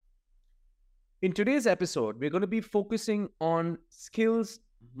In today's episode, we're going to be focusing on skills,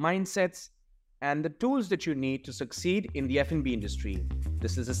 mindsets, and the tools that you need to succeed in the F&B industry.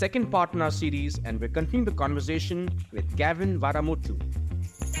 This is the second part in our series, and we're continuing the conversation with Gavin Vadamootoo.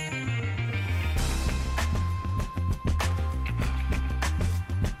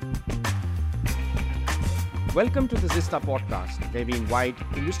 Welcome to the Zista Podcast, where we invite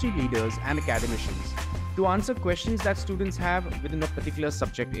industry leaders and academicians to answer questions that students have within a particular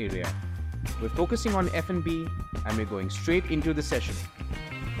subject area. We're focusing on F&B and we're going straight into the session.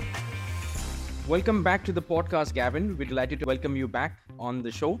 Welcome back to the podcast, Gavin. We're delighted to welcome you back on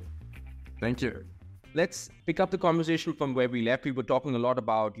the show. Thank you. Let's pick up the conversation from where we left. We were talking a lot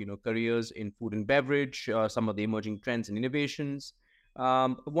about, careers in food and beverage, some of the emerging trends and innovations.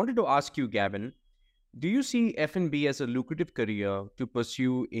 I wanted to ask you, Gavin, do you see F&B as a lucrative career to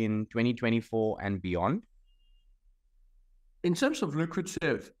pursue in 2024 and beyond? In terms of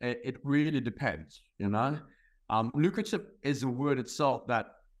lucrative, it really depends, Lucrative is a word itself that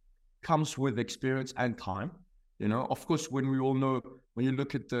comes with experience and time, Of course, when you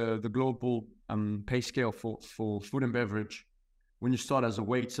look at the global pay scale for food and beverage, when you start as a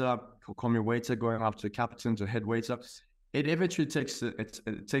waiter, call me waiter, going up to captain to head waiter, it eventually takes the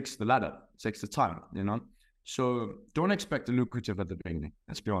ladder, it takes the time, So don't expect the lucrative at the beginning,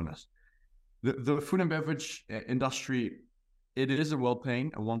 let's be honest. The food and beverage industry, it is a well-paying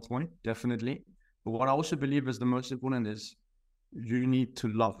at one point, definitely. But what I also believe is the most important is you need to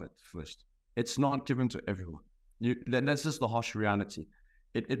love it first. It's not given to everyone. That's just the harsh reality.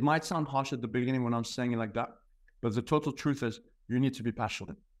 It might sound harsh at the beginning when I'm saying it like that, but the total truth is you need to be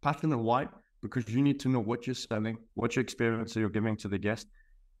passionate. Passionate why? Because you need to know what you're selling, what your experience you're giving to the guest,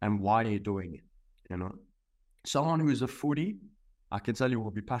 and why you're doing it, Someone who is a foodie, I can tell you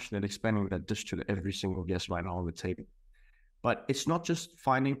will be passionate explaining that dish to every single guest right now on the table. But it's not just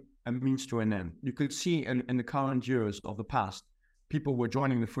finding a means to an end. You could see in the current years of the past, people were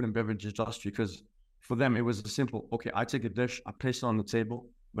joining the food and beverage industry because for them, it was a simple, okay, I take a dish, I place it on the table,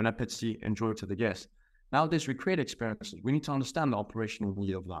 when I see, enjoy it to the guest. Nowadays, we create experiences. We need to understand the operational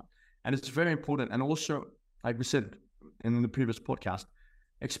need of that. And it's very important. And also, like we said in the previous podcast,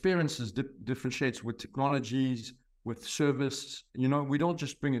 experiences differentiates with technologies, with service. We don't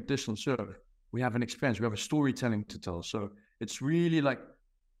just bring a dish and serve. We have an experience. We have a storytelling to tell. So it's really like,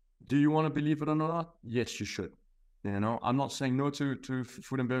 do you want to believe it or not? Yes, you should. I'm not saying no to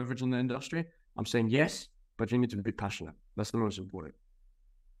food and beverage in the industry. I'm saying yes, but you need to be passionate. That's the most important.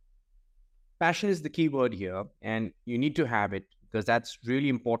 Passion is the key word here, and you need to have it because that's really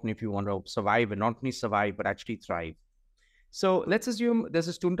important if you want to survive and not only survive, but actually thrive. So let's assume there's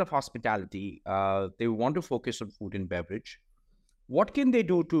a student of hospitality. They want to focus on food and beverage. What can they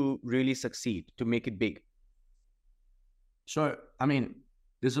do to really succeed, to make it big? So,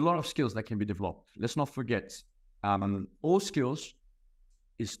 there's a lot of skills that can be developed. Let's not forget, all skills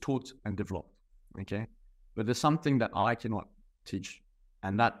is taught and developed, okay? But there's something that I cannot teach,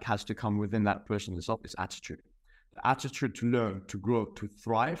 and that has to come within that person itself, is attitude. The attitude to learn, to grow, to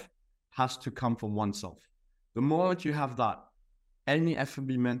thrive has to come from oneself. The moment you have that, any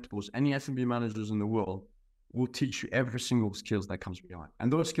F&B mentors, any F&B managers in the world will teach you every single skills that comes behind.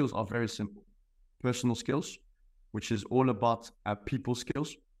 And those skills are very simple. Personal skills, which is all about people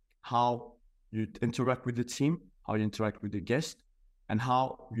skills, how you interact with the team, how you interact with the guest, and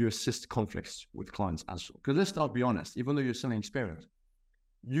how you assist conflicts with clients as well. Because let's not be honest, even though you're selling experience,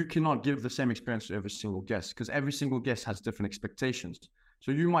 you cannot give the same experience to every single guest because every single guest has different expectations.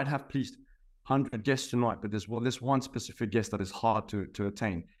 So you might have pleased 100 guests tonight, but there's one specific guest that is hard to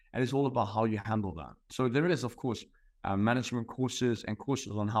attain. And it's all about how you handle that. So there is, of course, management courses and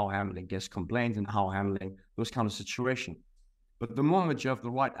courses on how handling guest complaints and how handling those kind of situations. But the moment you have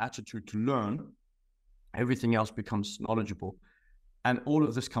the right attitude to learn, everything else becomes knowledgeable. And all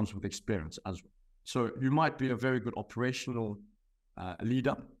of this comes with experience as well. So you might be a very good operational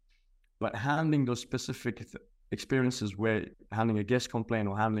leader, but handling those specific experiences where handling a guest complaint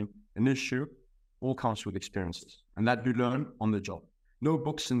or handling an issue all comes with experiences. And that you learn on the job. No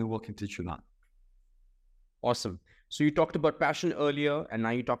books in the world can teach you that. Awesome. So you talked about passion earlier, and now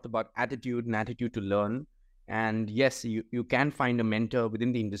you talked about attitude and attitude to learn. And yes, you can find a mentor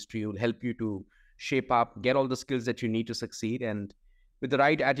within the industry who will help you to shape up, get all the skills that you need to succeed. And with the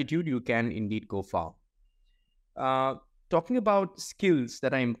right attitude, you can indeed go far. Talking about skills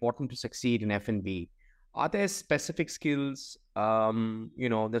that are important to succeed in F&B, are there specific skills,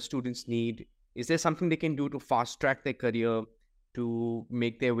 the students need? Is there something they can do to fast track their career, to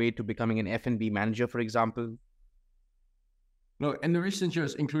make their way to becoming an F&B manager, for example? No, in the recent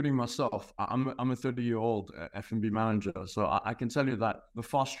years, including myself, I'm a 30-year-old F&B manager. So I can tell you that the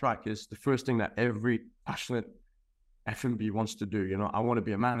fast track is the first thing that every passionate F&B wants to do. You know, I want to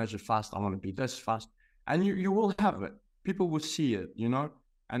be a manager fast. I want to be this fast. And you will have it. People will see it, you know,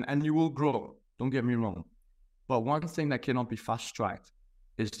 and you will grow. Don't get me wrong. But one thing that cannot be fast tracked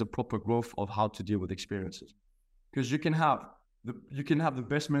is the proper growth of how to deal with experiences. Because you can have the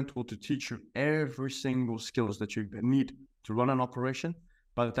best mentor to teach you every single skills that you need to run an operation,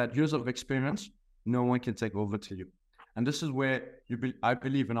 but that years of experience, no one can take over to you. And this is where I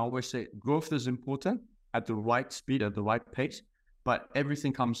believe, and I always say, growth is important at the right speed, at the right pace, but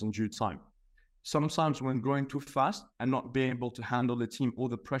everything comes in due time. Sometimes when growing too fast and not being able to handle the team or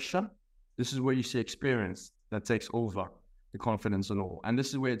the pressure, this is where you see experience that takes over the confidence and all. And this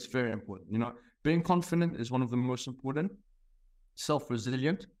is where it's very important. You know, being confident is one of the most important,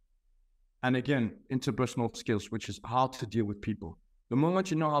 self-resilient, and again, interpersonal skills, which is how to deal with people. The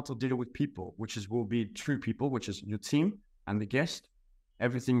moment you know how to deal with people, will be true people, which is your team and the guest,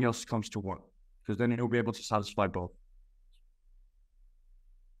 everything else comes to one, because then you'll be able to satisfy both.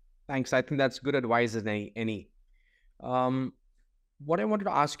 Thanks. I think that's good advice as any. What I wanted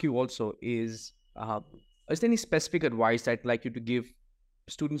to ask you also is there any specific advice that I'd like you to give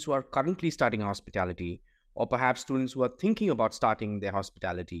students who are currently starting hospitality, or perhaps students who are thinking about starting their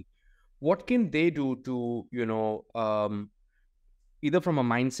hospitality? What can they do to, either from a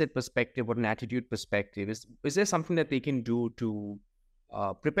mindset perspective or an attitude perspective? Is there something that they can do to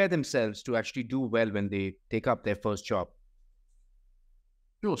prepare themselves to actually do well when they take up their first job?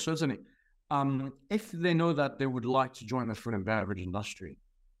 Sure, certainly. If they know that they would like to join the food and beverage industry,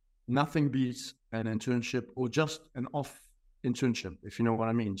 nothing beats an internship or just an off internship, if you know what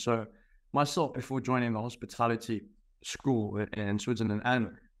I mean. So myself, before joining the hospitality school in Switzerland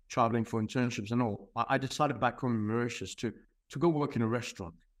and traveling for internships and all, I decided back home in Mauritius to go work in a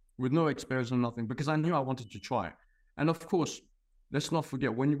restaurant with no experience or nothing, because I knew I wanted to try. And of course, let's not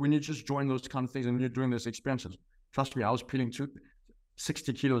forget, when you just join those kind of things and you're doing those experiences, trust me, I was peeling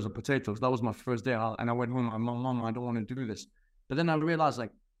 60 kilos of potatoes. That was my first day. And I went home, my mom, I don't want to do this. But then I realized,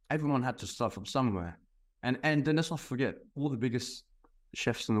 like, everyone had to start from somewhere. And then let's not forget, all the biggest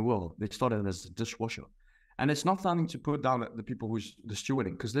chefs in the world, they started as a dishwasher. And it's not something to put down at the people who's the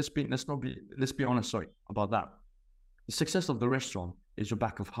stewarding, because let's be honest, about that. The success of the restaurant is your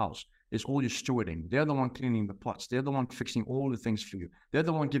back of house. It's all your stewarding. They're the one cleaning the pots. They're the one fixing all the things for you. They're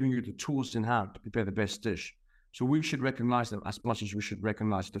the one giving you the tools in hand to prepare the best dish. So we should recognize them as much as we should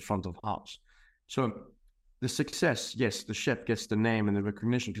recognize the front of house. So the success, yes, the chef gets the name and the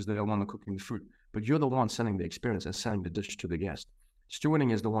recognition because they're the one cooking the food, but you're the one selling the experience and selling the dish to the guest.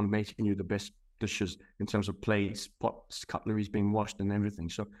 Stewarding is the one making you the best dishes in terms of plates, pots, cutlery being washed and everything.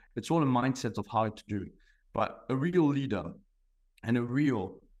 So it's all a mindset of how to do it. But a real leader and a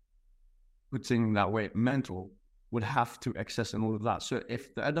real, putting that way, mentor would have to access and all of that. So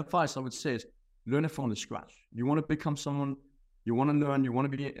if the advice I would say is learn it from the scratch. You want to become someone, you want to learn, you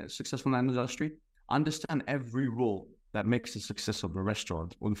want to be successful in the industry, understand every role that makes the success of a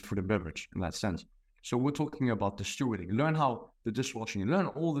restaurant or the food and beverage in that sense. So we're talking about the stewarding, learn how the dishwashing, learn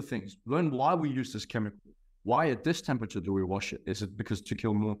all the things, learn why we use this chemical, why at this temperature do we wash it? Is it because to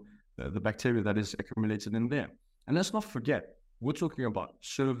kill more the bacteria that is accumulated in there? And let's not forget, we're talking about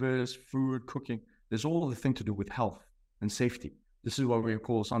service, food, cooking. There's all the thing to do with health and safety. This is what we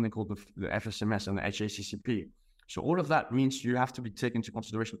call something called the FSMS and the HACCP. So all of that means you have to be taken into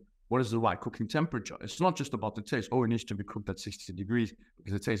consideration. What is the right cooking temperature? It's not just about the taste. Oh, it needs to be cooked at 60 degrees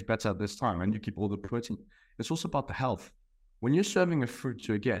because it tastes better at this time and you keep all the protein. It's also about the health. When you're serving a food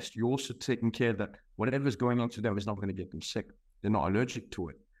to a guest, you're also taking care that whatever's going on to them is not going to get them sick. They're not allergic to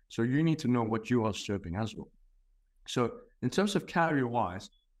it. So you need to know what you are serving as well. So in terms of career-wise,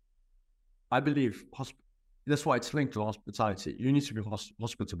 I believe that's why it's linked to hospitality. You need to be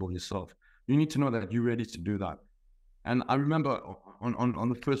hospitable yourself. You need to know that you're ready to do that. And I remember on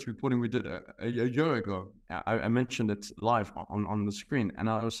the first reporting we did a year ago, I mentioned it live on the screen, and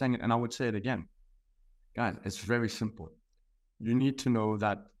I was saying it, and I would say it again. Guys, it's very simple. You need to know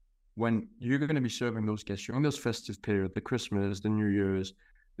that when you're going to be serving those guests during those festive period, the Christmas, the New Year's,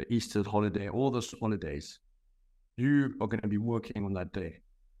 the Easter holiday, all those holidays, you are going to be working on that day.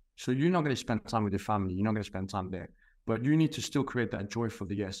 So you're not going to spend time with your family. You're not going to spend time there. But you need to still create that joy for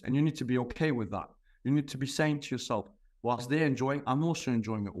the guests. And you need to be okay with that. You need to be saying to yourself, whilst they're enjoying, I'm also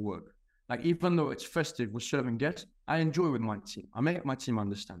enjoying at work. Like, even though it's festive, we're serving guests, I enjoy with my team. I make my team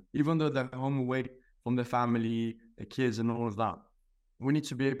understand. Even though they're home away from their family, their kids and all of that, we need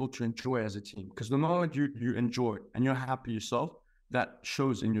to be able to enjoy as a team. Because the moment you enjoy and you're happy yourself, that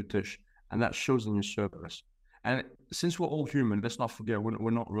shows in your dish and that shows in your service. And since we're all human, let's not forget,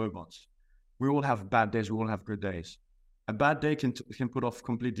 we're not robots. We all have bad days. We all have good days. A bad day can put off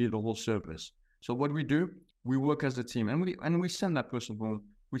completely the whole service. So what we do, we work as a team, and we send that person home.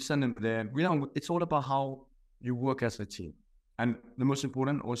 We send them there. It's all about how you work as a team. And the most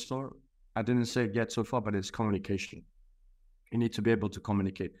important also, I didn't say it yet so far, but it's communication. You need to be able to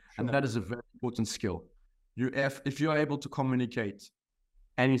communicate. Sure. And that is a very important skill. If you are able to communicate,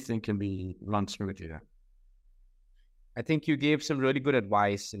 anything can be run smoothly there. I think you gave some really good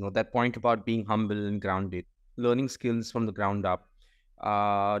advice, that point about being humble and grounded, learning skills from the ground up,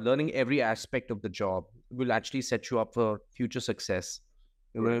 learning every aspect of the job will actually set you up for future success.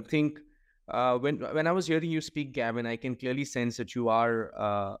 Right. I think when I was hearing you speak, Gavin, I can clearly sense that you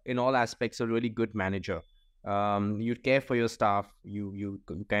are, in all aspects, a really good manager. You care for your staff. You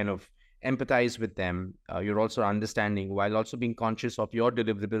kind of empathize with them. You're also understanding while also being conscious of your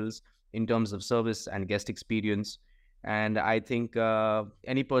deliverables in terms of service and guest experience. And I think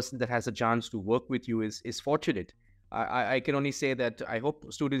any person that has a chance to work with you is fortunate. I can only say that I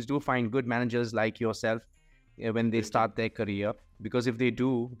hope students do find good managers like yourself when they start their career, because if they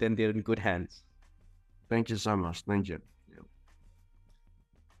do, then they're in good hands. Thank you so much. Thank you.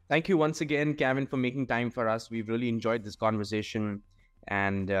 Thank you once again, Gavin, for making time for us. We've really enjoyed this conversation,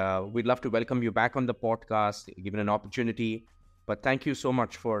 and we'd love to welcome you back on the podcast, given an opportunity. But thank you so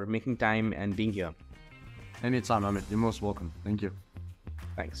much for making time and being here. Anytime, Amit. You're most welcome. Thank you.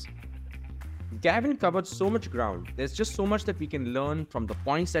 Thanks. Gavin covered so much ground. There's just so much that we can learn from the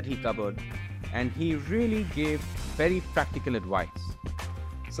points that he covered, and he really gave very practical advice.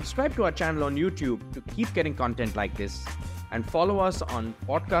 Subscribe to our channel on YouTube to keep getting content like this, and follow us on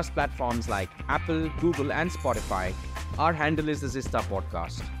podcast platforms like Apple, Google, and Spotify. Our handle is the Zista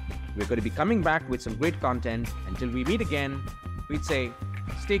Podcast. We're going to be coming back with some great content. Until we meet again, we'd say,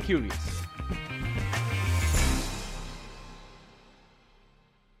 stay curious.